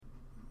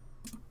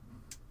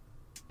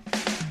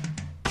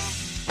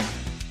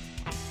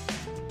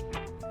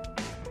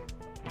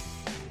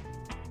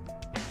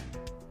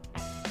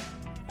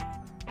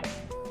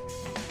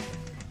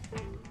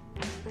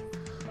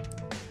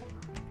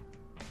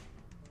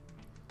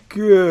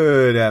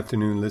Good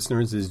afternoon,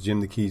 listeners. This is Jim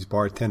the Keys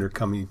bartender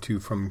coming to you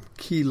from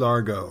Key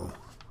Largo.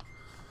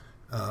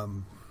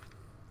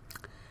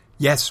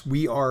 Yes,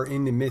 we are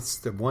in the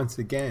midst of, once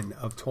again,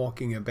 of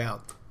talking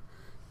about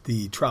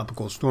the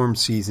tropical storm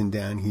season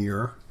down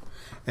here.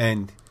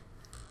 And,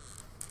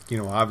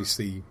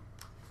 obviously,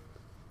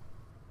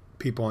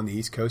 people on the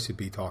East Coast would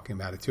be talking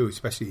about it too,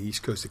 especially the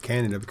East Coast of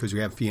Canada, because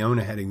we have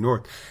Fiona heading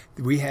north.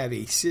 We have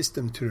a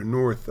system to the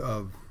north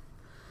of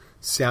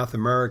South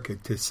America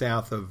to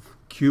south of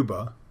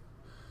Cuba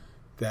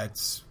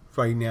that's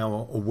right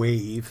now a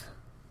wave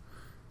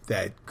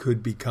that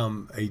could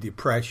become a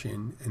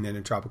depression and then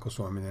a tropical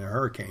storm and then a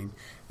hurricane.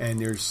 And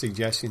there's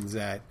suggestions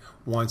that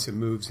once it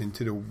moves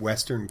into the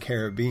Western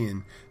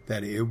Caribbean,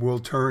 that it will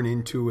turn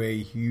into a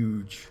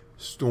huge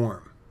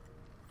storm.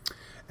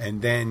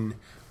 And then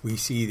we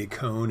see the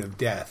cone of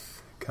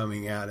death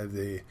coming out of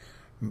the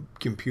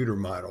computer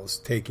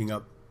models,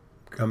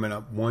 coming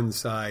up one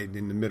side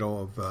in the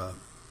middle of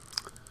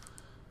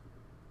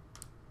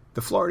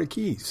the Florida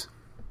Keys.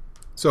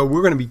 So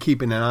we're going to be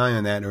keeping an eye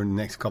on that over the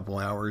next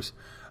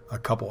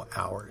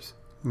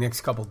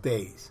next couple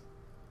days.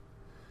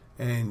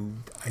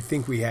 And I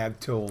think we have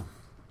till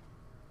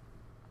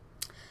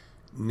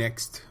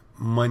next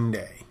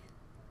Monday.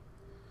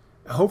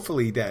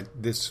 Hopefully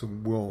that this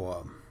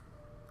will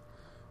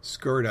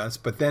skirt us.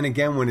 But then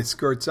again, when it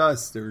skirts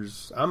us,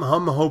 I'm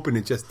hoping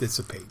it just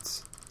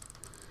dissipates.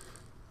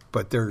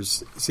 But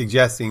there's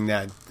suggesting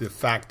that the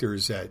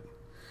factors that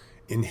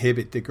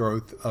inhibit the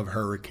growth of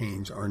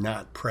hurricanes are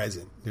not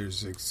present.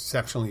 There's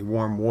exceptionally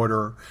warm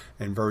water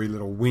and very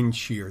little wind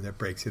shear that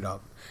breaks it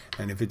up.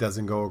 And if it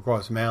doesn't go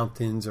across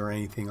mountains or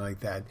anything like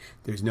that,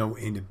 there's no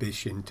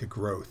inhibition to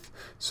growth.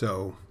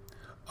 So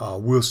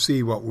we'll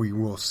see what we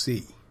will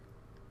see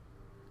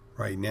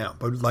right now.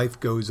 But life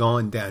goes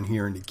on down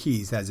here in the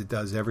Keys as it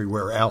does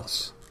everywhere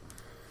else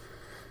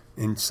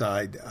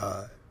inside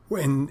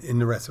in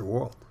the rest of the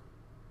world.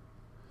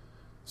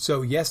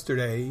 So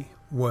yesterday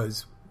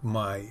was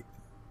my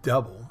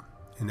double,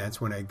 and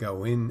that's when I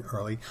go in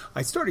early.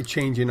 I started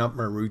changing up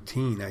my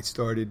routine.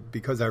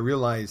 Because I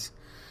realized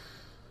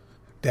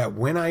that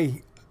when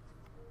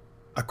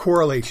a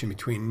correlation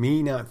between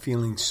me not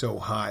feeling so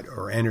hot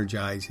or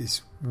energized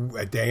is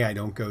a day I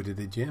don't go to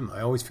the gym.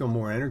 I always feel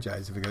more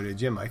energized if I go to the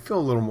gym. I feel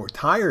a little more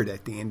tired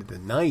at the end of the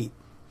night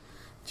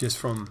just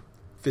from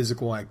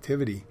physical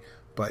activity,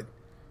 but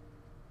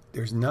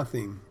there's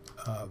nothing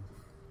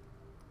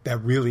that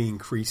really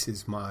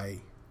increases my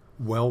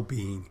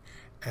well-being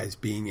as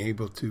being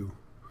able to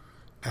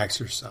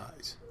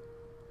exercise.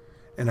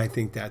 And I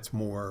think that's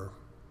more,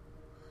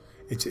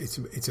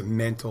 it's a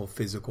mental,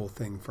 physical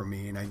thing for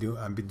me. And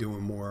I've been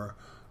doing more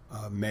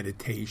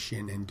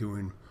meditation and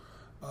doing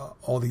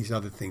all these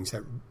other things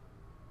that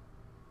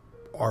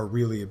are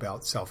really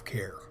about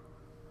self-care.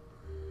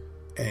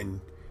 And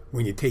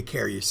when you take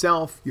care of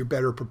yourself, you're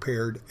better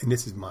prepared, and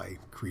this is my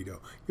credo,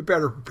 you're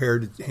better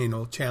prepared to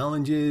handle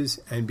challenges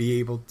and be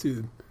able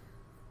to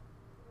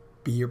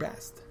be your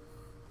best.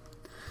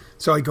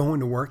 So I go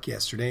into work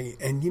yesterday,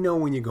 and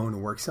when you go into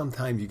work,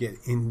 sometimes you get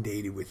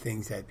inundated with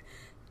things that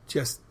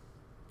just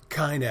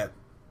kind of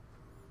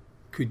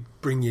could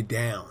bring you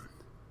down.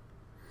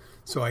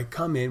 So I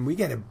come in, we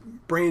get a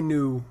brand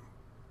new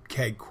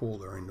keg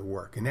cooler into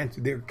work, and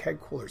their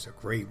keg coolers are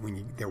great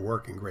they're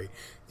working great.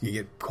 You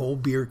get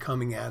cold beer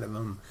coming out of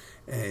them,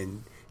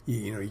 and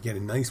you get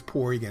a nice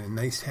pour, you get a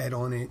nice head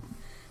on it,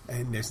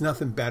 and there's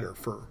nothing better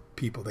for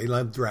people. They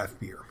love draft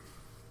beer.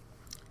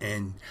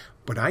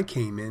 But I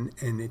came in,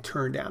 and it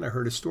turned out I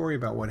heard a story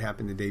about what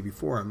happened the day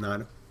before. I'm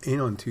not in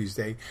on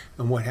Tuesday,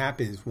 and what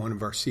happened is one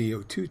of our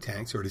CO2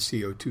 tanks, or the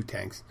CO2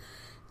 tanks,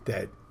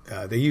 that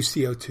they use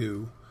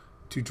CO2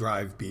 to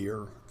drive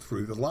beer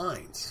through the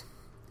lines.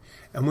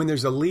 And when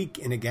there's a leak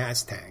in a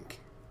gas tank,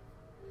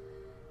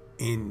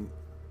 in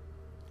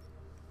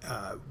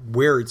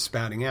where it's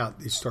spouting out,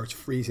 it starts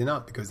freezing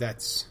up, because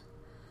that's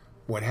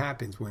what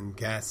happens when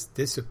gas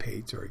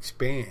dissipates or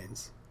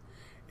expands.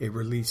 It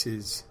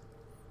releases,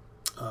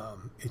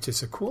 it's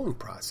just a cooling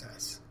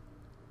process.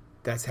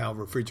 That's how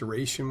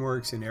refrigeration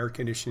works and air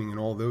conditioning and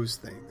all those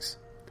things.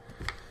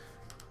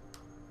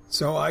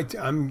 So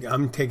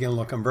I'm taking a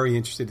look. I'm very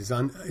interested.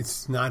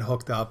 It's not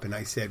hooked up, and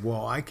I said,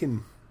 well, I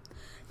can.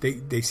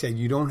 They said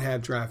you don't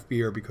have draft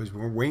beer because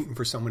we're waiting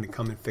for someone to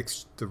come and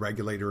fix the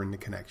regulator and the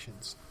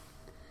connections.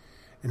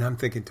 And I'm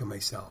thinking to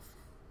myself,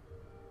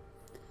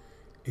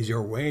 is there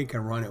a way I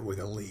can run it with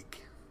a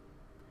leak?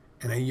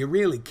 And you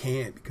really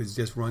can't, because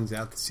it just runs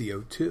out the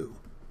CO2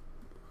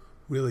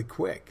 really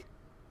quick.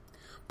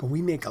 But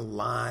we make a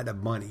lot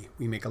of money.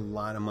 We make a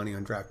lot of money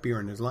on draft beer,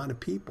 and there's a lot of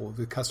people,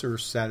 the customer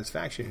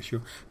satisfaction issue,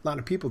 a lot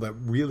of people that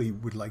really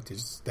would like to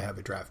have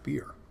a draft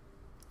beer.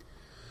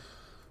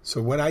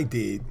 So what I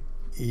did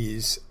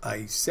is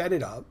I set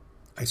it up.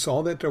 I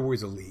saw that there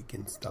was a leak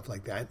and stuff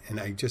like that, and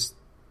I just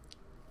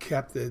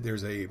kept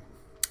there's a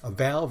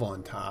valve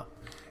on top,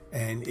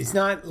 and it's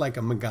not like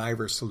a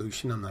MacGyver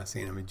solution. I'm not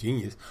saying I'm a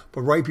genius,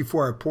 but right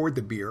before I poured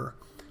the beer,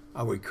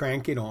 I would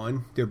crank it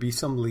on. There'd be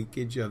some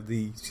leakage of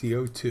the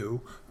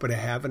CO2, but I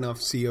have enough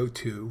CO2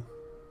 to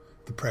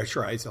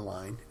pressurize the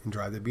line and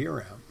drive the beer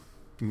out.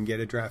 You can get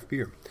a draft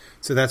beer.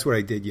 So that's what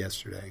I did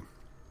yesterday.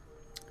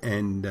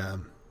 And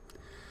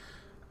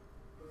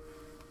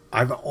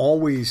I've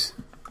always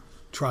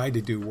tried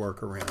to do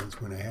workarounds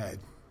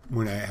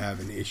when I have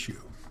an issue.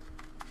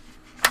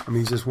 I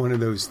mean, it's just one of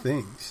those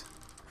things.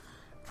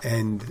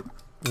 And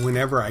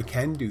whenever I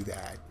can do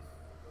that,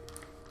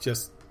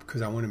 just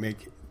because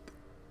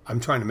I'm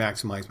trying to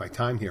maximize my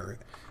time here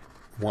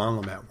while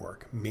I'm at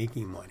work,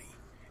 making money.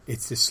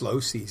 It's the slow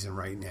season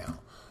right now.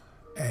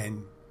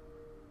 And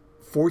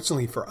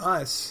fortunately for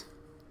us,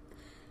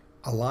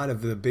 a lot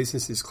of the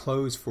businesses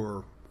close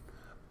for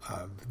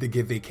they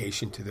give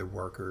vacation to their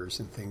workers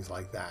and things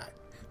like that.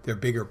 They're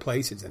bigger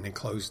places, and they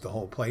close the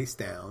whole place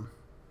down,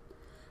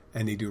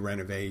 and they do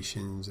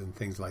renovations and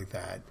things like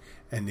that,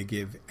 and they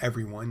give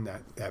everyone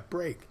that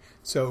break.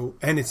 So,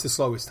 and it's the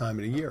slowest time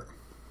of the year.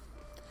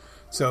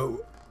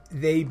 So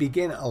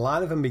a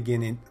lot of them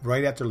begin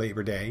right after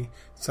Labor Day.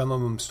 Some of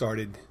them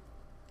started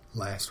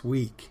last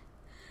week,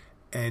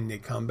 and they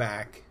come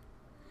back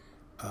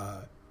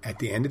at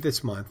the end of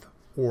this month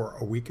or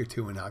a week or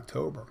two in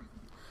October.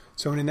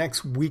 So in the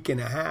next week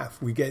and a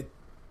half, we get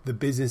the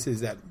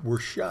businesses that were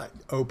shut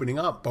opening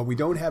up, but we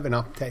don't have an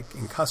uptick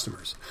in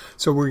customers.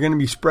 So we're going to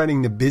be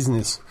spreading the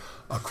business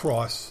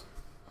across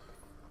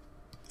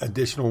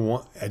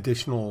additional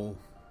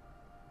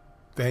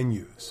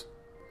venues.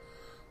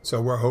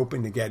 So we're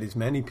hoping to get as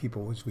many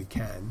people as we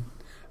can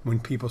when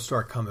people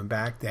start coming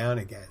back down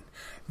again.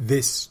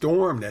 This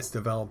storm that's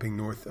developing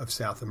north of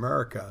South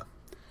America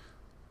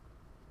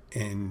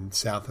and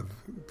south of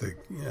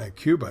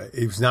Cuba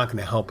is not going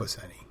to help us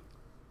any.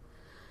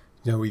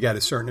 You know, we got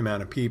a certain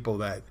amount of people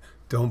that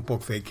don't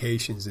book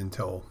vacations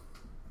until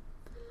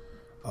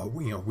a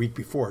week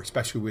before,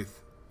 especially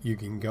with, you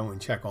can go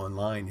and check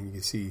online and you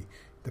can see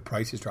the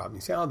prices dropping.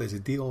 You say, oh, there's a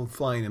deal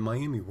flying in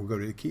Miami, we'll go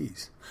to the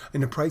Keys.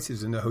 And the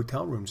prices in the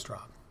hotel rooms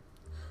drop.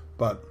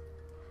 But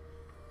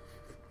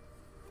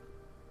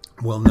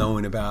we'll know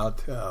in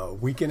about a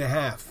week and a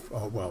half,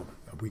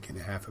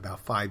 about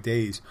 5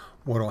 days,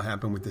 what will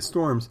happen with the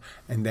storms.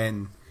 And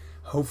then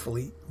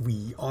hopefully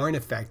we aren't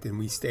affected and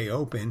we stay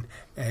open.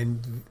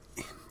 And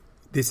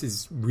this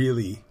is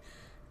really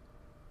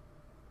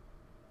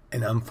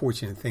an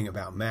unfortunate thing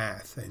about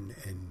math and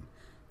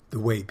the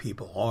way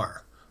people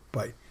are.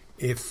 But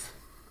if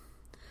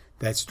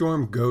that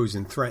storm goes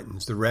and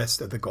threatens the rest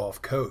of the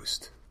Gulf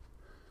Coast,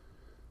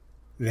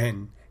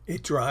 then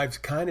it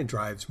kind of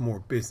drives more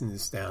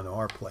business down to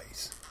our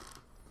place,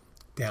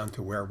 down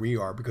to where we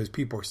are, because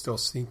people are still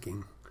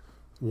seeking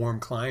warm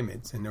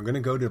climates, and they're going to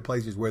go to the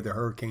places where the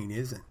hurricane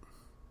isn't.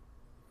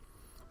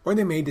 Or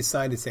they may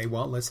decide to say,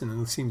 well,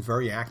 listen, it seems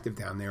very active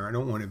down there. I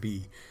don't want to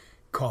be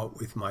caught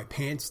with my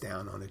pants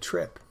down on a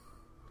trip.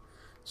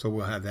 So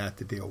we'll have that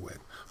to deal with.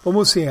 But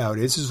we'll see how it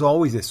is. It's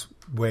always this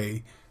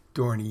way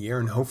during the year,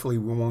 and hopefully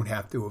we won't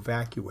have to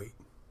evacuate.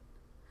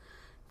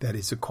 That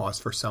is a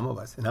cost for some of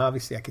us. And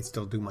obviously I could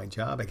still do my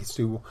job.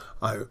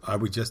 I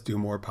would just do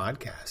more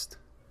podcast.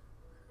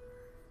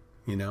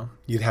 You know,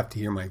 you'd have to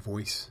hear my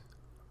voice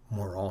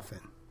more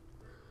often.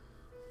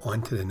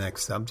 On to the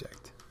next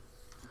subject.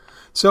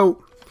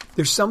 So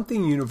there's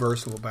something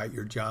universal about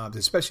your jobs,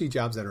 especially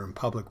jobs that are in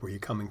public where you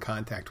come in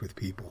contact with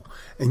people.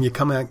 And you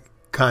come in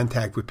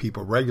contact with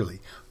people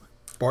regularly.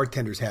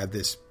 Bartenders have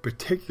this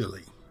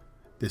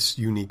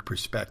unique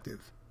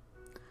perspective.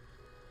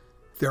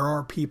 There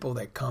are people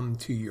that come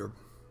to your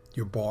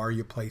bar,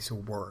 your place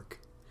of work,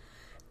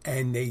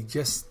 and they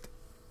just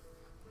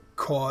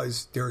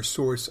cause their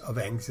source of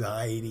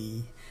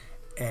anxiety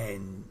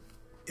and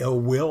ill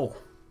will.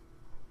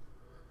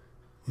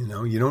 You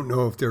know, you don't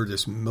know if they're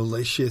just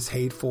malicious,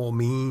 hateful,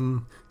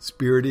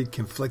 mean-spirited,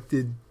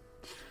 conflicted,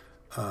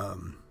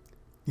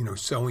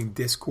 sowing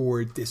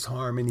discord,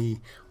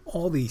 disharmony,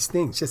 all these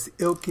things, just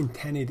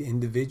ill-contented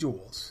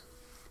individuals.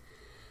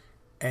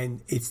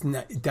 And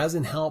it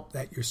doesn't help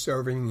that you're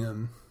serving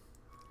them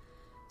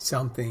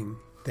something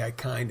that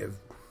kind of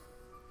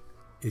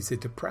is a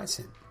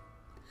depressant.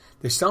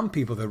 There's some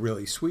people that are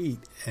really sweet,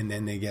 and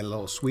then they get a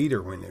little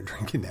sweeter when they're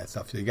drinking that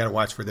stuff. So you got to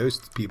watch for those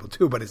people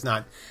too, but it's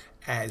not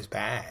as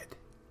bad,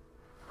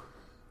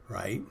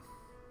 right?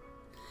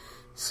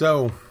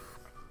 So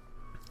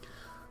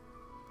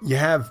you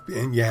have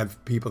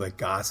people that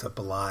gossip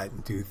a lot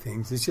and do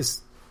things. It's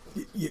just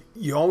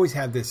you always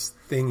have this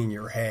thing in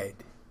your head.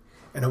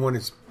 And I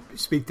want to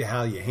speak to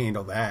how you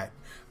handle that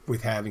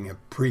with having a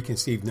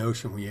preconceived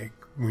notion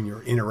when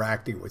you're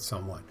interacting with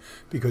someone.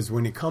 Because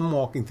when they come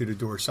walking through the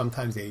door,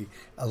 sometimes they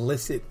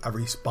elicit a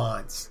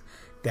response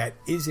that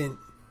isn't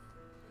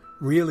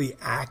really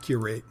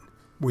accurate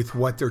with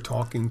what they're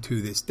talking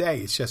to this day.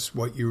 It's just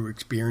what you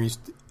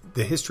experienced,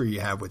 the history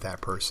you have with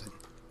that person.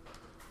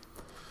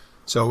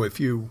 So if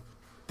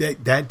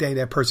that day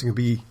that person could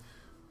be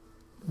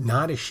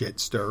not a shit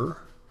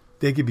stirrer,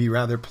 they could be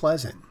rather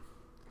pleasant.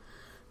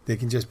 They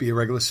can just be a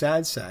regular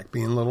sad sack,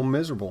 being a little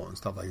miserable and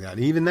stuff like that.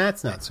 Even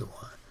that's not so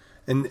hard.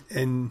 And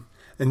then,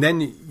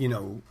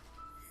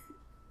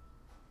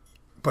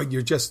 but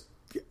you're just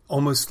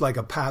almost like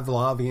a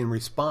Pavlovian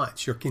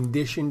response. You're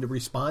conditioned to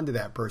respond to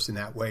that person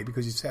that way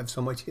because you have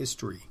so much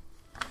history.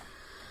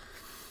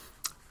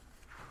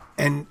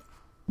 And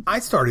I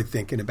started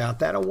thinking about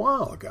that a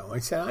while ago. I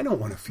said, I don't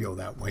want to feel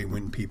that way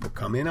when people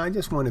come in. I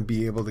just want to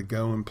be able to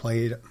go and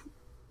play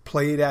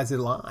it as it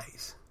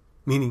lies,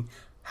 meaning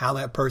how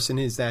that person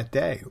is that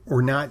day,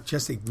 or not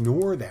just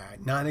ignore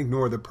that, not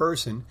ignore the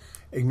person,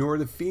 ignore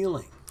the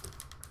feeling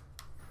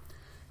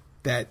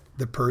that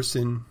the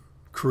person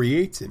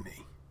creates in me.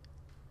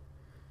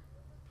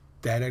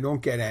 That I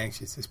don't get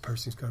anxious. This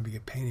person's going to be a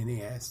pain in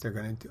the ass. They're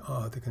going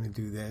to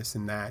do this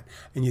and that.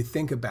 And you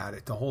think about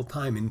it the whole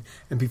time.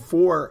 And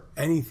before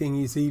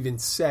anything is even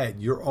said,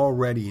 you're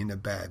already in a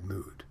bad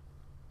mood.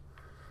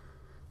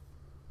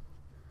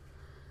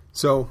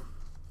 So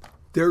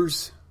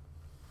there's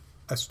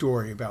a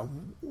story about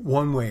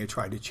one way I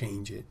tried to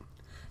change it.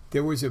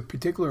 There was a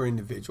particular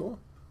individual,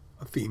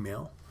 a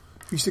female,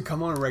 who used to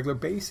come on a regular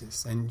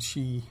basis. And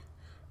she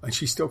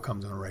still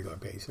comes on a regular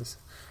basis.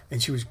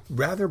 And she was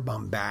rather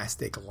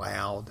bombastic,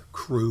 loud,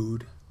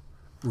 crude,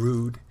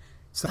 rude,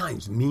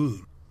 sometimes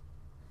mean.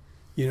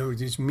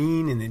 Just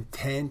mean in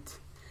intent,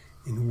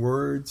 in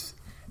words.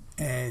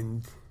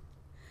 And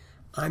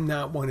I'm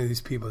not one of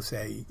these people who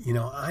say,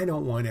 I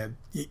don't want to,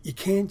 you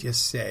can't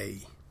just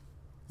say,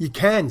 you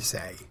can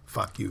say,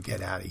 fuck you,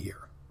 get out of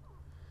here.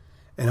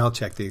 And I'll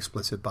check the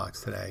explicit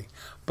box today.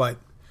 But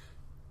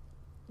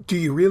do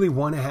you really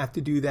want to have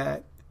to do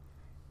that?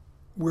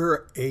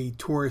 We're a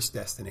tourist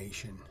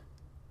destination.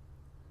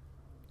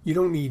 You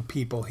don't need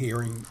people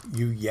hearing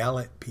you yell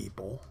at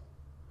people.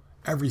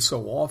 Every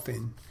so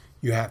often,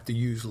 you have to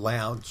use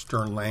loud,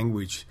 stern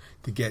language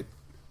to get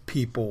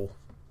people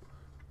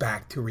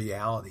back to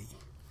reality.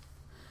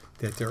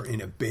 That they're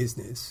in a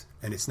business,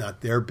 and it's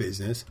not their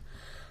business.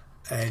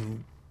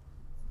 And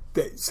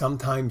that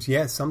sometimes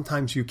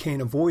you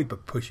can't avoid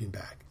but pushing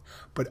back.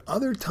 But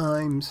other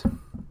times,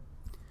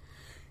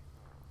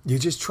 you're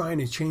just trying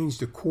to change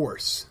the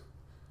course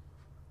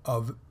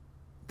of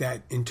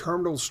that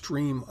internal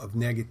stream of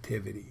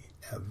negativity,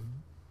 of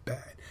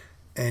bad.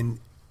 And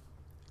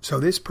so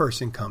this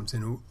person comes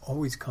in, who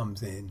always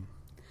comes in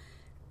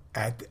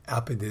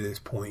up into this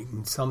point,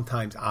 and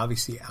sometimes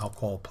obviously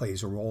alcohol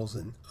plays a role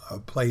in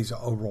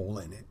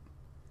it.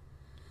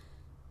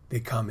 They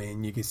come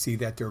in, you can see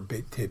that they're a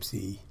bit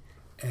tipsy,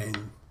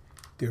 and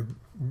they're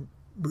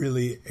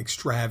really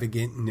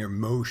extravagant in their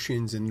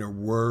motions and their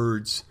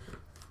words.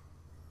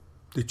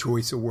 The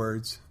choice of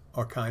words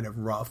are kind of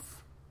rough.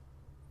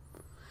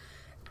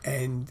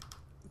 And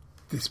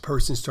this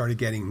person started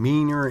getting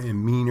meaner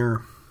and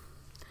meaner.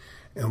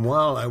 And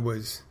while I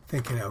was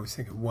thinking,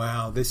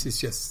 wow, this is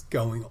just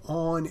going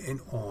on and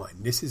on.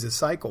 This is a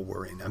cycle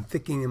we're in. I'm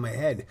thinking in my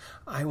head,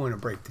 I want to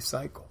break the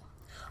cycle.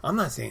 I'm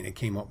not saying I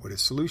came up with a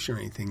solution or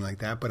anything like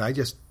that, but I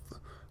just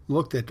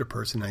looked at the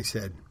person and I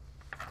said,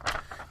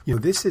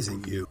 this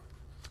isn't you.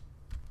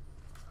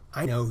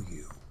 I know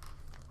you.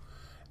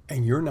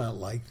 And you're not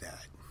like that.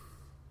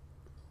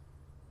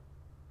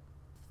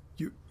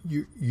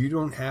 You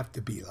don't have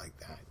to be like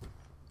that.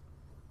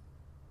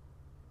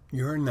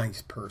 You're a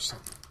nice person.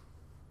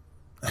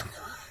 I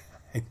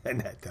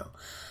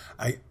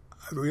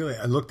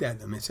looked at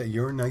them and said,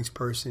 you're a nice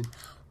person.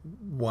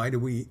 Why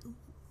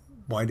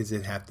does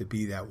it have to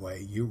be that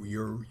way?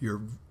 You're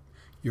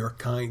a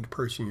kind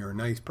person. You're a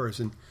nice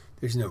person.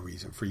 There's no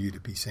reason for you to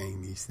be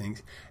saying these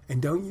things.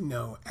 And don't you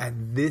know,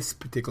 in this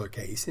particular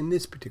case,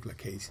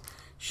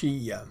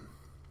 she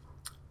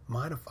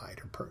modified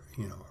her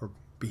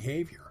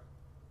behavior.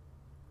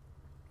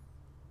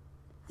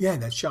 Yeah,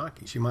 that's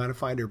shocking. She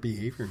modified her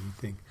behavior, and you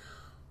think,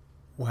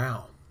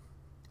 wow,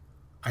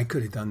 I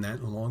could have done that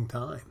in a long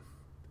time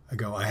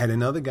ago. I had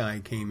another guy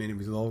who came in. He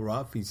was a little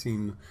rough. He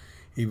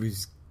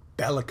was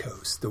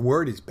bellicose. The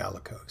word is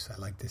bellicose, I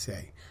like to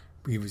say.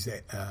 He was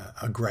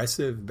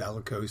aggressive,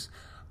 bellicose,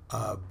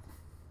 a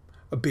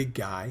big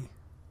guy,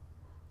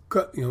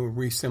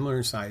 really similar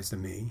in size to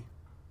me,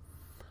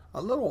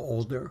 a little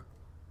older.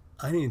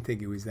 I didn't think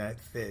he was that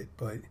fit,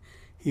 but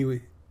he was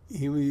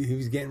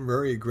getting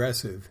very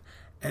aggressive.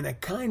 And I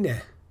kind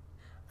of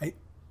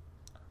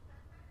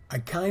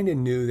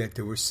knew that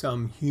there was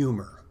some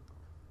humor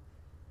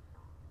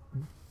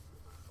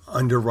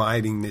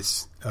underwriting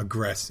this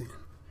aggression.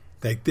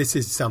 Like, this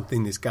is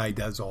something this guy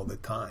does all the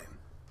time.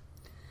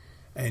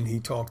 And he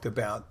talked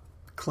about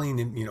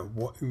cleaning,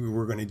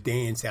 we're going to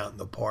dance out in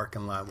the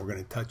parking lot. We're going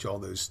to touch all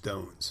those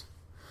stones.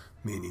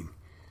 Meaning,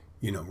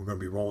 we're going to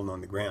be rolling on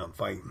the ground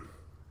fighting.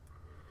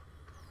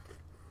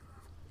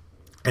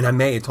 And I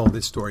may have told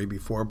this story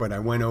before, but I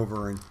went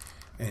over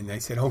and I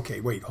said,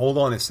 okay, wait, hold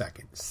on a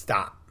second.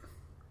 Stop.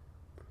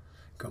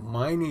 Go,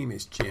 my name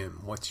is Jim.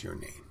 What's your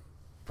name?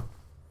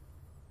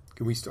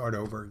 Can we start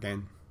over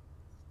again?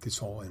 This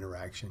whole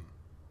interaction.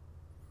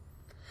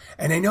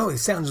 And I know it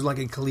sounds like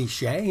a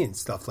cliche and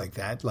stuff like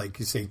that. Like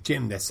you say,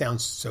 Jim, that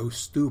sounds so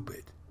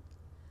stupid.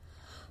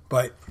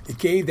 But it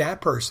gave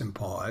that person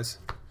pause.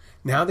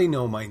 Now they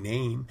know my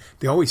name.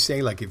 They always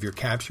say, like, if you're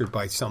captured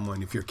by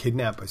someone, if you're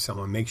kidnapped by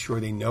someone, make sure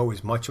they know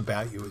as much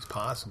about you as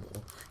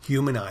possible.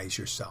 Humanize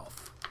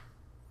yourself.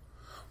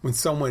 When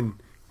someone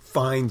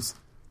finds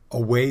a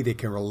way they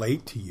can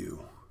relate to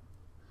you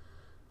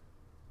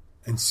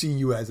and see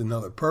you as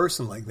another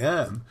person like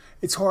them,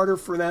 it's harder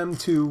for them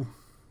to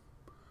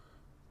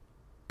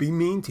be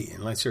mean to you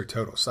unless you're a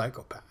total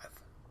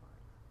psychopath.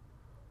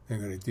 They're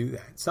going to do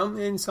that.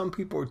 Some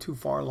people are too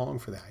far along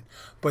for that.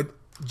 But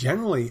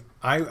generally,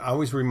 I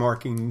was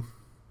remarking,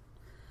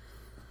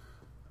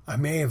 I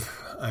may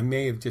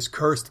have just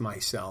cursed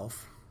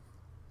myself,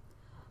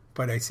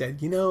 but I said,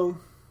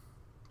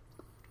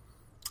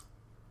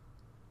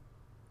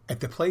 at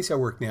the place I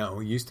work now,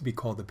 it used to be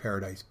called the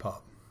Paradise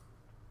Pub.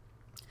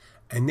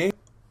 And they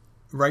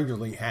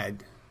regularly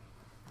had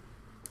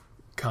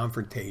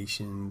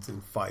confrontations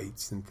and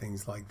fights and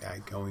things like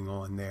that going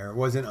on there. It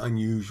wasn't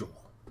unusual.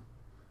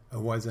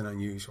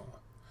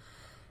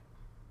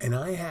 And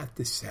I have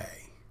to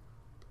say,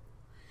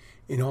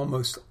 in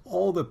almost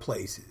all the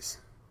places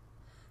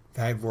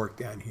that I've worked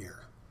down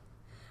here,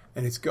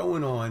 and it's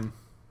going on,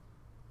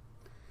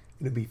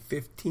 it'll be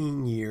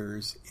 15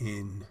 years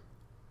in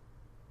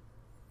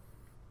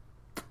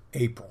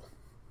April,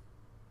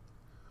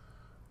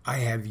 I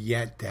have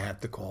yet to have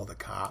to call the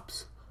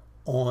cops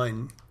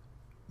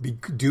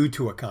due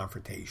to a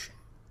confrontation,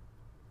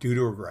 due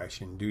to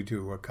aggression, due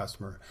to a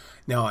customer.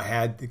 Now, I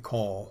had to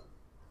call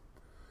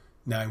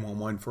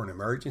 911 for an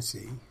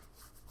emergency,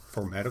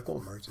 for a medical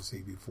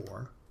emergency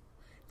before.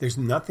 There's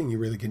nothing you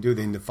really can do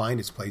in the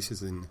finest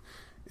places and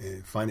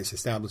finest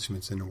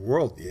establishments in the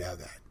world. You have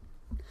that.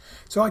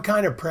 So I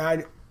kind of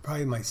prided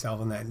myself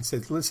on that and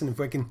said, listen,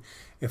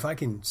 if I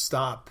can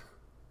stop,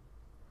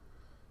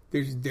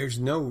 there's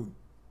no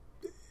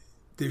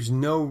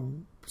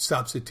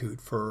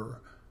substitute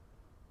for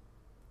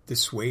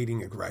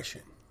dissuading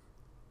aggression.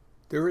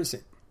 There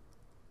isn't.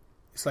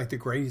 It's like the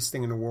greatest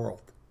thing in the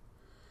world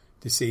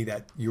to see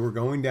that you were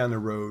going down the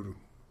road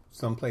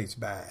someplace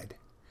bad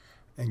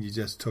and you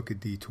just took a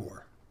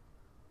detour.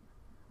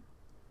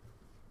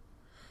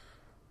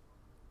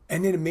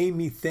 And then it made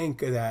me think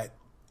that,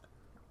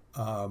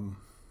 and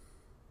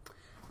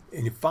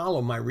you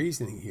follow my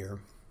reasoning here,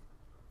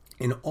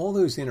 in all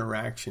those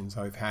interactions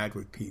I've had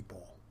with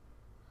people,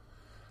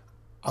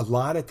 a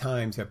lot of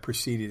times that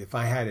preceded, if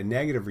I had a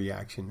negative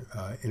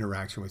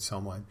interaction with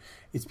someone,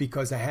 it's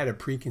because I had a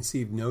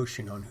preconceived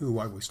notion on who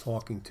I was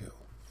talking to.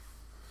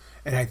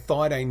 And I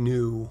thought I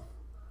knew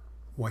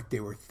what they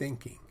were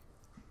thinking.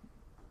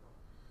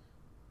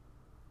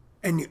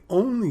 And the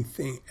only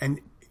thing, and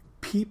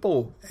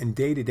people and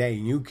day to day,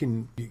 you're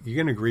going to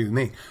agree with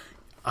me,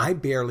 I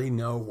barely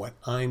know what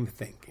I'm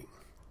thinking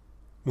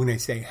when I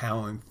say how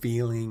I'm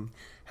feeling,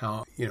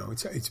 how,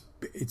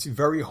 it's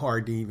very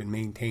hard to even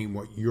maintain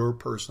what your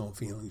personal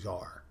feelings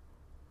are.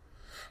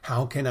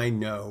 How can I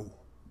know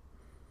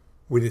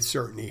with a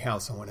certainty how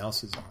someone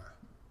else's are?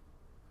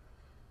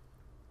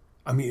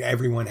 I mean,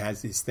 everyone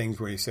has these things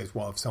where he says,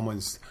 well, if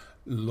someone's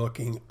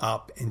looking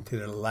up and to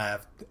the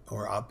left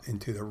or up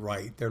and to the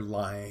right, they're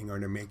lying or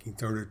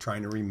they're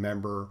trying to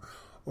remember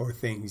or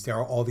things. There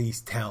are all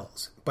these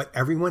tells. But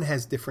everyone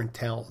has different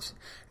tells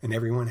and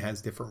everyone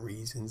has different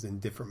reasons and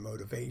different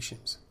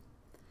motivations.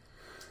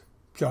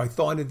 So I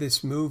thought of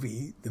this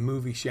movie, the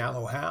movie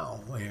Shallow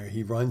Hal, where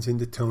he runs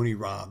into Tony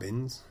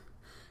Robbins.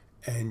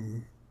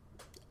 And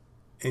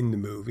in the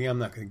movie, I'm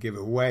not going to give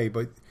it away,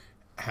 but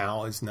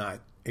Hal is not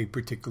a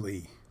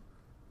particularly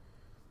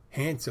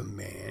handsome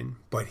man,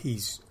 but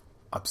he's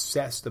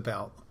obsessed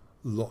about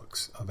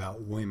looks,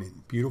 about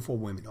women, beautiful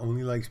women,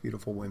 only likes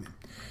beautiful women.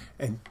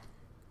 And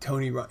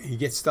he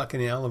gets stuck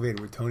in an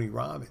elevator with Tony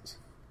Robbins.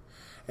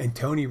 And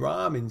Tony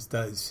Robbins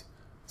does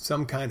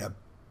some kind of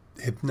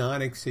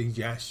hypnotic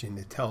suggestion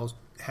that tells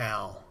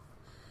Hal,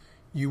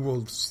 you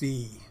will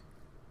see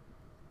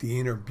the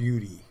inner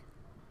beauty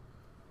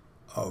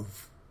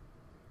of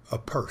a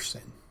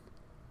person,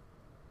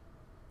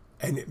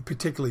 and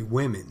particularly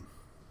women,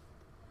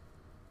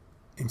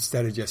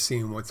 instead of just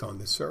seeing what's on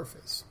the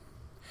surface.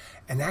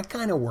 And that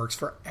kind of works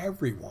for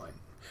everyone,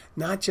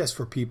 not just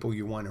for people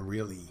you want to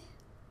really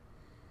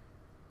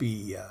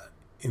be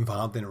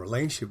involved in a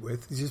relationship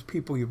with. It's just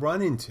people you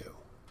run into.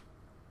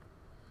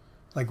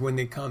 Like when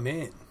they come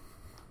in.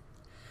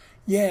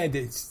 Yeah,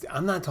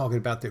 I'm not talking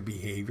about their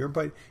behavior,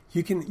 but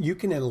you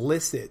can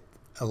elicit.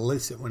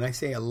 When I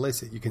say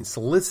elicit, you can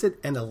solicit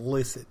and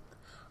elicit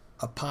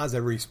a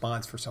positive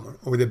response for someone,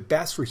 or the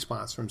best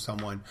response from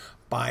someone,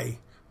 by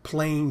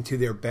playing to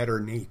their better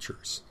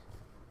natures.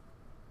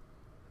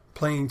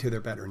 Playing to their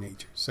better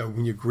natures. So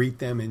when you greet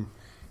them and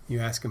you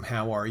ask them,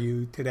 how are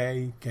you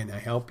today? Can I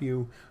help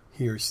you?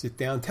 Here, sit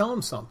down. Tell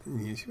them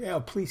something. You say, oh,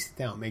 please sit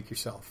down. Make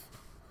yourself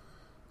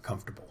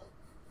comfortable.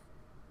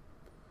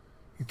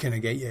 Can I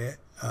get you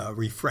a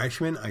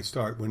refreshment? I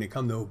start when they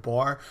come to a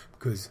bar,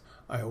 because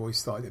I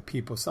always thought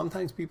that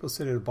sometimes people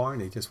sit at a bar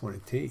and they just want a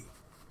tea.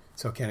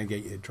 So can I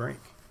get you a drink?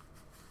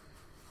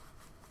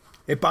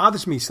 It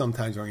bothers me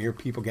sometimes when I hear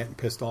people getting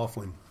pissed off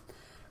when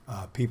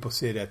people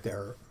sit at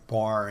their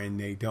bar and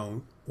they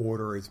don't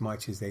order as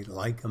much as they'd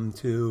like them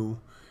to.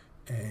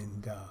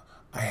 And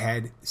I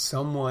had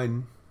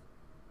someone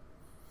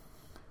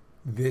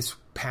this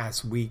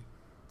past week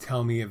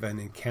tell me of an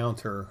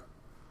encounter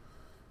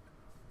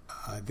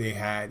they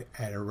had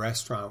at a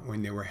restaurant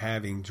when they were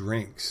having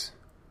drinks.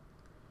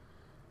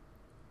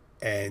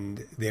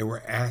 And they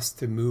were asked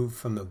to move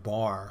from the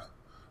bar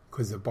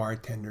because the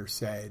bartender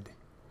said,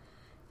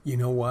 you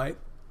know what?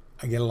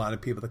 I get a lot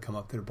of people that come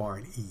up to the bar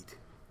and eat.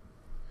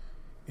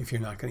 If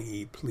you're not going to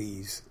eat,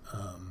 please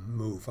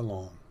move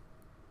along.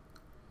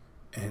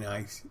 And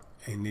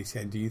they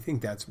said, do you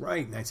think that's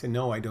right? And I said,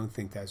 no, I don't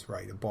think that's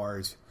right. A bar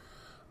is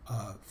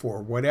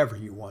for whatever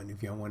you want.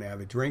 If you want to have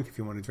a drink, if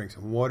you want to drink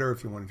some water,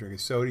 if you want to drink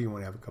a soda, you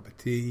want to have a cup of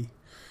tea,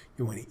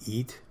 you want to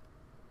eat,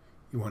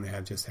 you want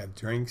to just have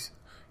drinks.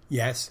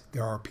 Yes,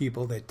 there are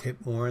people that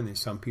tip more, and there's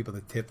some people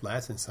that tip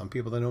less, and some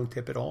people that don't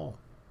tip at all.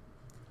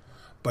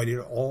 But it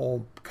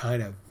all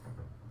kind of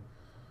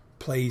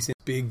plays in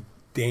a big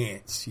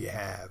dance you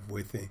have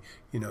with the,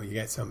 you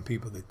got some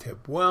people that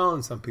tip well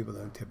and some people that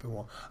don't tip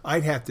well.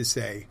 I'd have to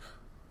say,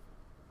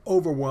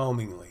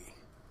 overwhelmingly,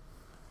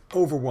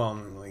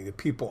 the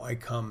people I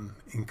come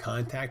in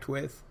contact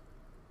with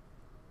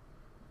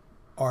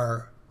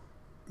are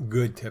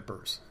good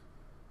tippers.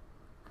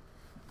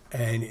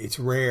 And it's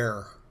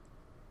rare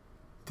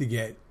to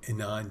get a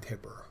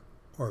non-tipper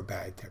or a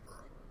bad tipper.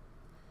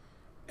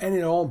 And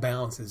it all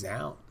balances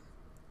out.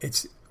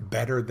 It's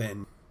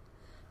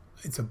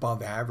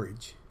above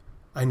average.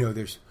 I know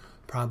there's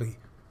probably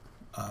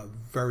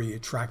very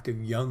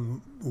attractive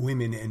young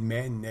women and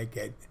men that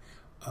get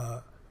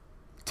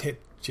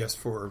tipped just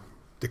for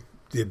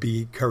to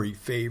be curry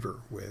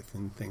favor with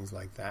and things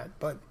like that.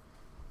 But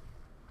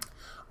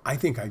I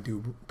think I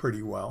do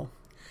pretty well.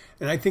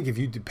 And I think if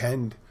you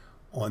depend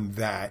on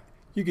that,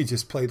 you could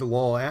just play the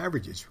law of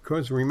averages.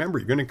 Because remember,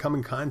 you're going to come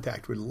in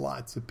contact with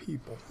lots of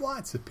people.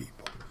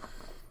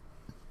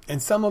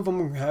 And some of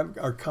them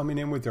are coming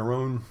in with their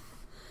own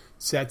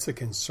sets of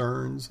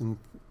concerns, and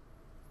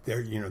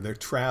they're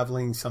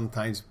traveling.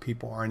 Sometimes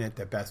people aren't at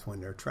their best when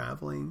they're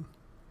traveling.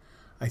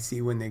 I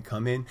see when they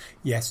come in.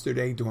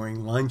 Yesterday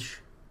during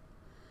lunch,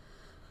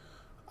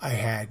 I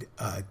had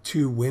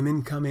 2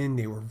 women come in.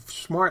 They were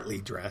smartly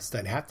dressed.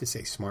 I'd have to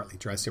say smartly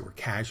dressed. They were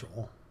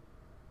casual,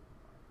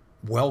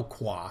 well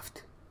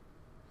coiffed,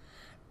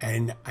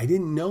 and I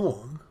didn't know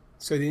them,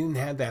 so they didn't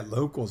have that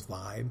locals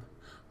vibe.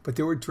 But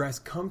they were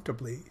dressed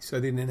comfortably, so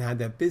they didn't have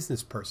that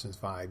business person's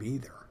vibe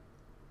either.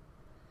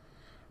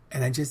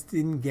 And I just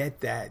didn't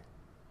get that.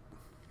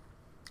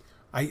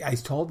 I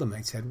told them,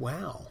 I said,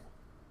 wow,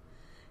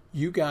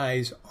 you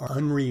guys are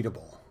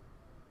unreadable.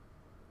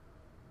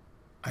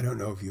 I don't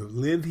know if you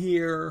live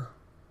here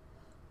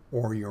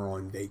or you're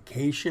on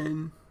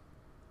vacation.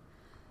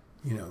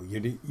 You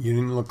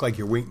didn't look like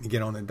you're waiting to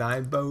get on a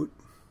dive boat.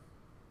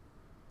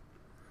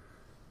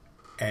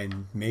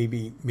 And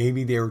maybe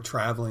they were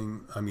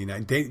traveling. I mean,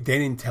 they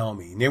didn't tell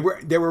me. They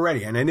were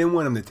ready, and I didn't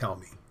want them to tell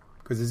me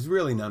because it's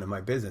really none of my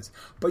business.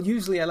 But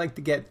usually I like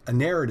to get a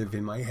narrative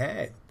in my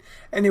head.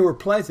 And they were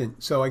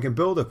pleasant, so I can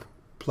build a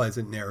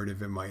pleasant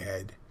narrative in my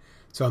head.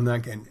 So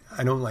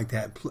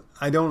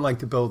I don't like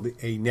to build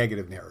a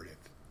negative narrative.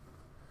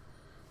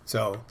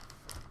 So,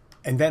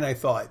 and then I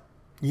thought,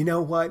 you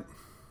know what?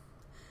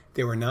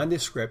 They were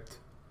nondescript,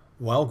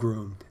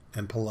 well-groomed,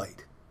 and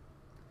polite.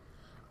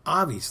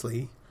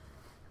 Obviously,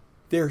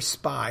 they're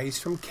spies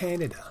from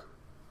Canada.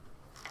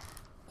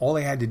 All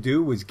they had to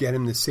do was get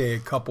him to say a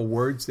couple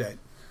words that,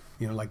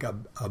 like a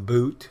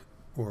boot,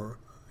 or,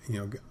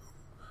 where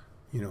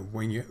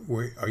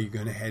are you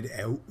going to head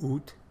out,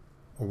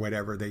 or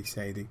whatever they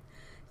say, the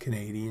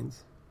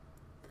Canadians.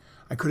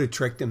 I could have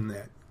tricked them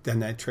done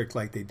that trick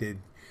like they did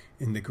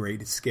in The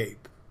Great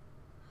Escape,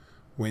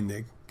 when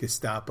the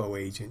Gestapo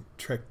agent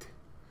tricked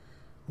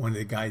one of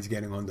the guys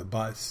getting on the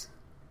bus,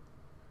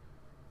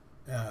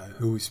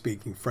 who was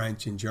speaking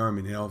French and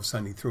German, and all of a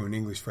sudden he threw an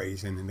English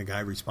phrase in, and the guy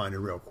responded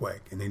real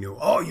quick, and they knew,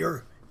 oh,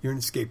 you're an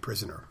escaped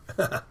prisoner.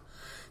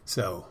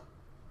 So,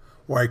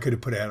 or I could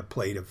have put out a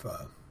plate of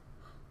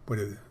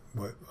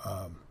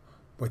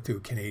what do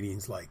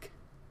Canadians like?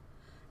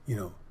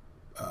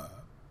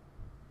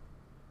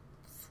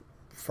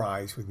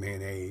 Fries with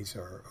mayonnaise,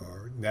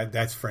 or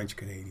that's French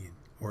Canadian,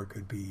 or it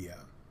could be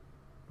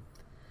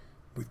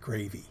with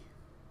gravy.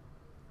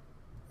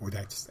 Or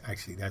that's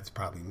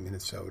probably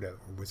Minnesota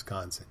or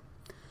Wisconsin.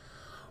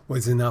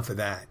 Was enough of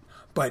that.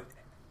 But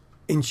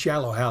in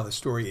Shallow Hal, the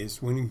story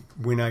is when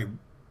I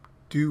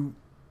do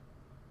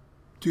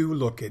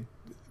look at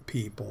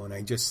people and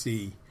I just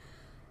see,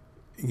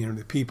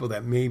 the people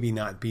that maybe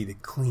not be the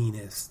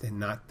cleanest and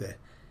not the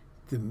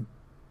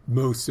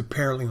most,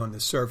 apparently on the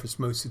surface,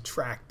 most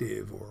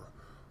attractive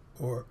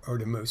or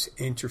the most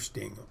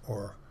interesting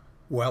or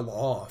well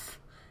off.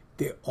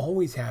 They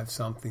always have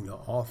something to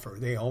offer.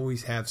 They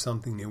always have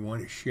something they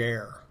want to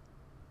share.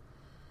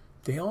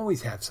 They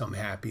always have some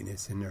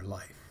happiness in their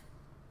life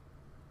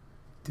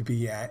to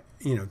be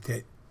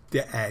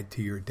to add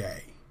to your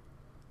day.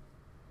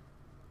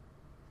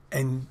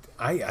 And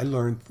I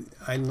learned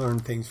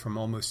things from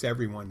almost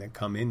everyone that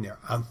come in there.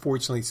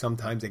 Unfortunately,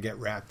 sometimes I get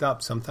wrapped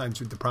up. Sometimes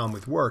the problem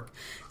with work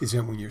is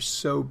that when you're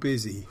so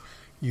busy,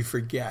 you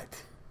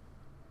forget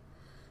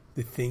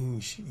the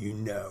things you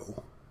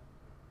know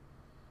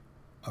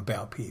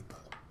about people.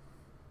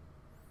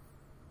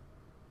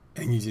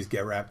 And you just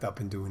get wrapped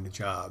up in doing the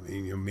job,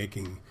 and you're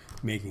making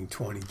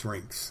 20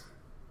 drinks.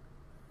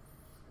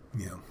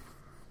 You know,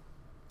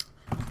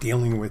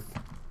 dealing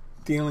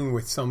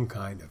with some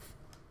kind of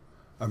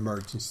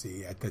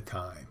emergency at the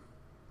time,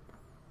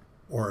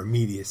 or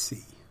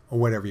immediacy, or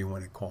whatever you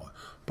want to call it.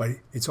 But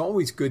it's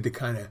always good to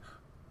kind of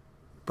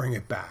bring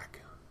it back.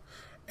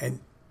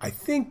 And I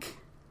think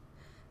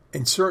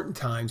in certain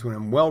times when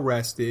I'm well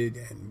rested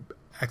and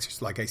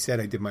exercise, like I said,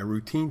 I did my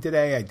routine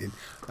today.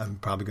 I'm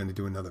probably going to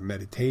do another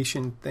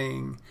meditation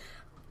thing.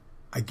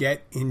 I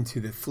get into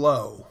the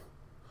flow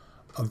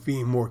of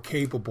being more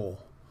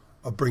capable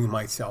of bringing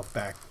myself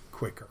back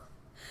quicker.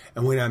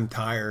 And when I'm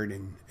tired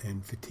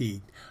and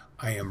fatigued,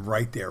 I am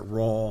right there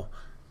raw,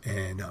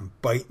 and I'm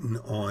biting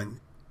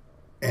on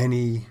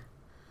any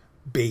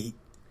bait,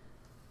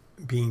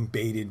 being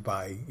baited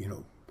by,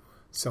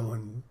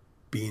 someone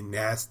being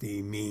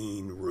nasty,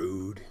 mean,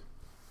 rude.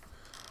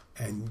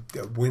 And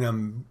when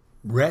I'm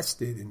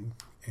rested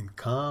and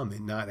calm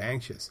and not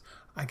anxious,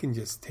 I can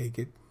just take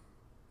it,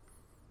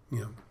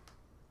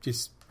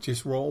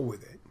 just roll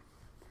with it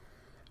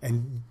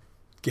and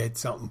get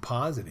something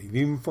positive,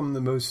 even from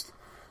the most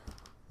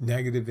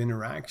negative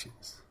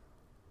interactions.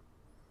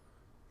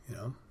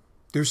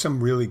 There's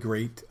some really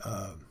great,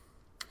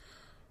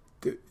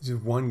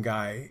 there's one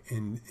guy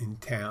in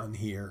town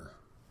here.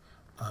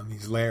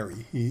 He's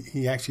Larry.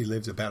 He actually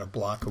lives about a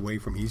block away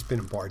from me. He's been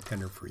a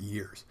bartender for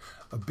years.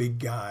 A big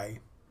guy.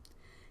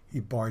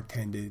 He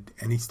bartended,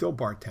 and he still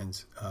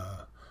bartends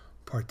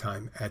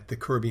part-time at the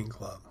Caribbean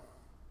Club,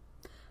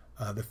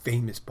 the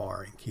famous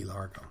bar in Key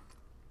Largo.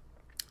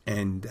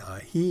 And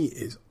he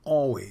is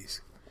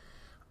always,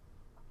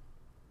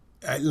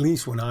 at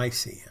least when I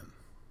see him,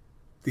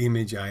 the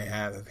image I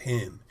have of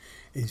him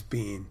is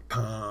being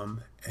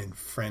calm and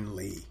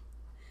friendly,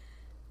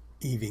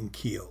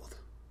 even-keeled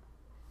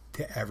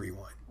to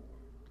everyone.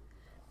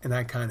 And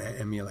I kind of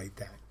emulate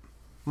that,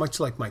 much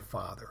like my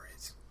father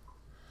is.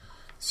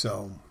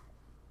 So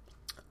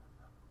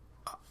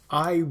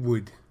I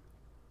would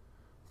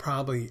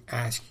probably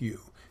ask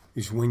you,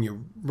 is when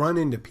you run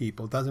into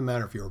people, it doesn't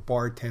matter if you're a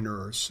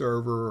bartender or a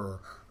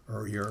server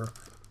or you're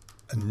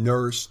a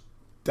nurse,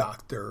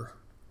 doctor,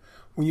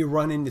 when you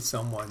run into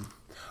someone,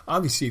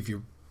 obviously if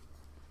you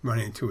run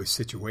into a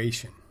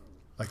situation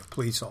like a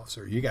police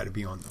officer, you got to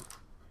be on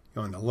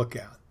the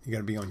lookout. You got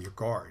to be on your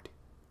guard.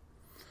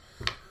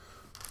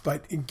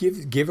 But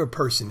give a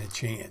person a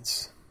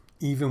chance,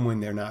 even when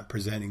they're not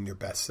presenting their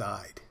best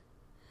side.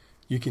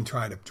 You can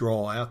try to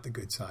draw out the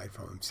good side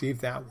from them. See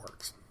if that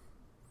works.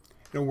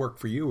 It'll work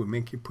for you.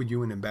 It'll put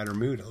you in a better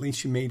mood. At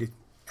least you made it.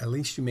 At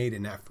least you made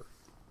an effort.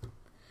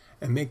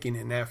 And making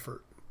an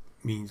effort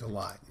means a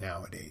lot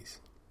nowadays.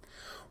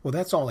 Well,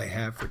 that's all I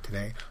have for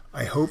today.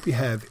 I hope you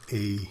have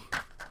a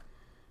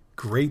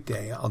great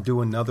day. I'll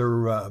do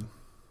another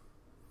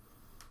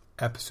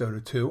episode or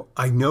two.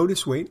 I've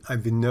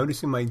been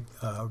noticing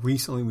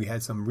recently we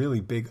had some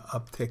really big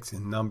upticks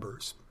in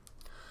numbers.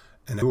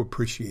 And I do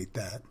appreciate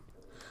that.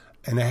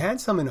 And I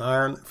had some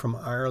from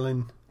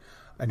Ireland.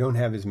 I don't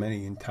have as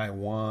many in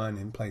Taiwan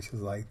and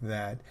places like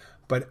that.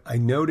 But I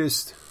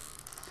noticed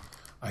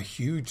a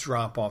huge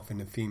drop-off in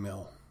the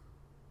female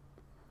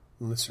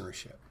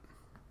listenership.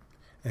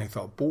 And I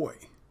thought, boy,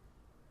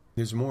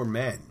 there's more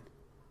men.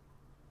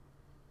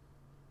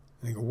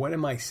 And I go, what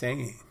am I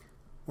saying?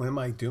 What am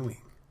I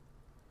doing?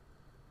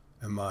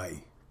 Am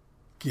I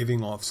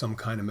giving off some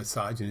kind of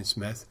misogynist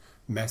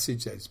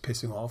message that's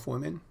pissing off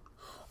women?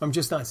 I'm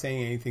just not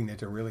saying anything that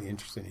they're really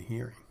interested in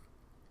hearing.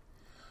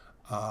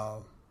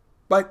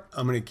 But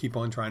I'm going to keep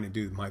on trying to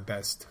do my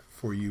best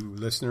for you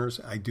listeners.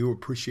 I do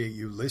appreciate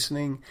you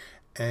listening.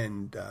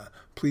 And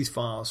please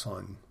follow us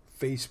on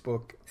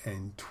Facebook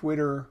and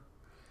Twitter.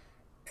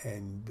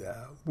 And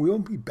we'll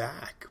be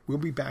back.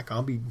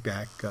 I'll be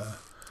back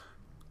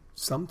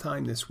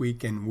sometime this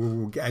week.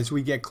 And as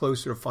we get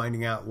closer to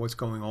finding out what's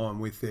going on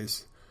with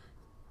this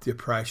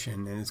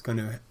depression,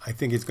 and I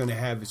think it's going to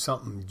have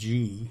something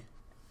G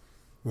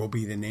will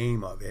be the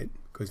name of it,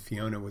 because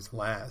Fiona was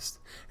last,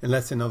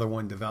 unless another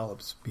one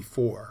develops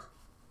before.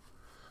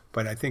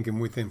 But I think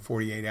within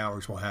 48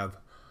 hours we'll have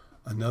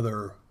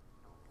another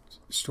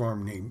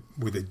storm name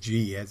with a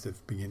G as the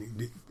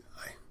beginning.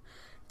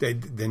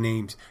 The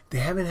names, they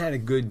haven't had a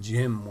good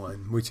Jim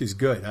one, which is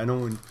good. I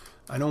don't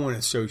want to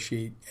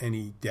associate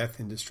any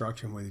death and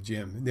destruction with a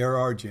Jim. There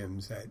are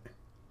Jims that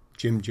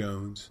Jim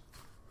Jones,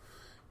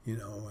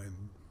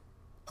 and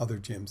other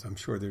Jims. I'm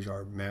sure there's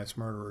our mass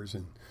murderers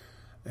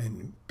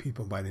and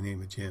people by the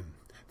name of Jim.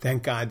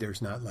 Thank God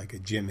there's not like a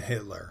Jim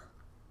Hitler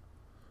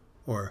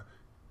or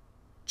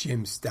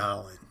Jim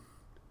Stalin.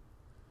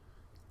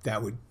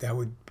 That would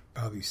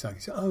probably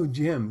suck. So, oh,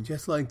 Jim,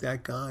 just like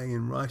that guy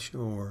in Russia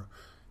or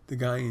the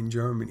guy in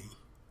Germany.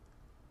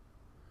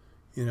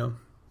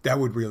 That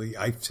would really,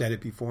 I've said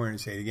it before and I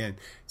say it again,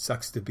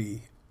 sucks to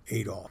be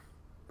Adolf.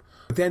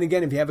 But then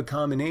again, if you have a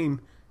common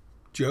name,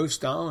 Joseph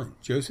Stalin.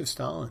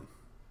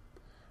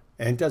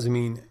 And it doesn't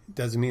mean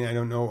I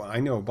don't know. I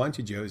know a bunch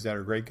of Joes that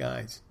are great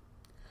guys.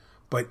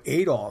 But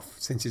Adolf,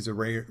 since it's a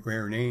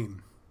rare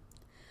name,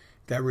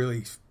 that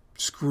really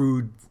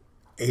screwed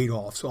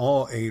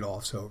all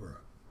Adolfs over.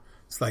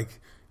 It's like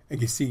I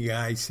can see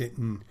guys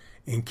sitting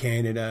in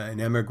Canada and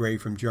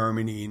emigrate from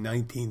Germany in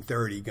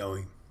 1930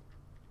 going,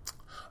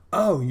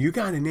 oh, you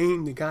got to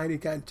name the guy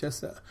that got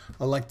just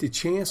elected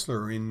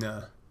chancellor in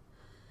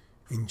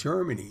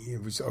Germany.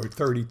 It was, or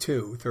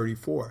 32,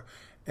 34.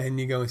 And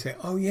you go and say,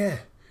 oh, yeah,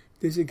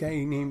 there's a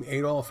guy named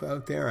Adolf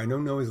out there. I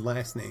don't know his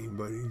last name,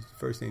 but his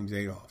first name's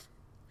Adolf.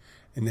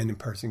 And then the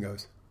person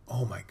goes,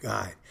 oh, my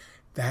God,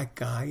 that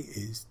guy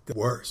is the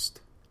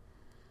worst.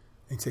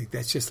 And say,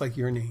 that's just like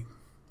your name.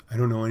 I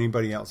don't know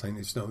anybody else. I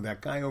just know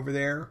that guy over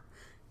there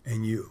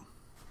and you.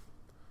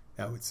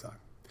 That would suck.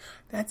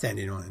 That's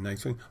ended on a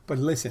nice one. But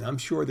listen, I'm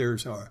sure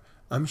it's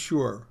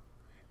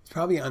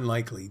probably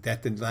unlikely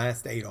that the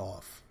last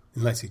Adolf,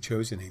 unless he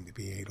chose a name to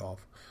be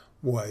Adolf,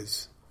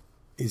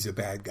 is a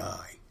bad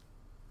guy.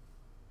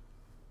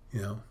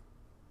 You know?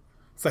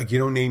 It's like you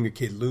don't name your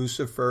kid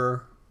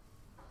Lucifer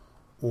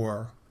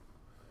or,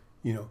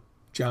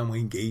 John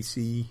Wayne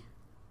Gacy.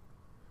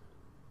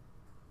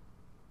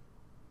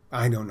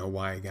 I don't know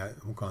why I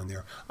got gone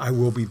there. I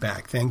will be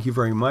back. Thank you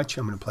very much.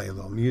 I'm going to play a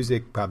little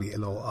music, probably a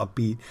little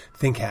upbeat.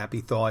 Think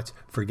happy thoughts.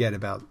 Forget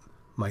about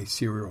my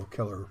serial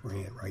killer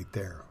rant right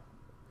there.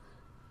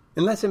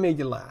 Unless it made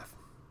you laugh.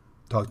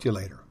 Talk to you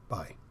later.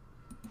 Bye.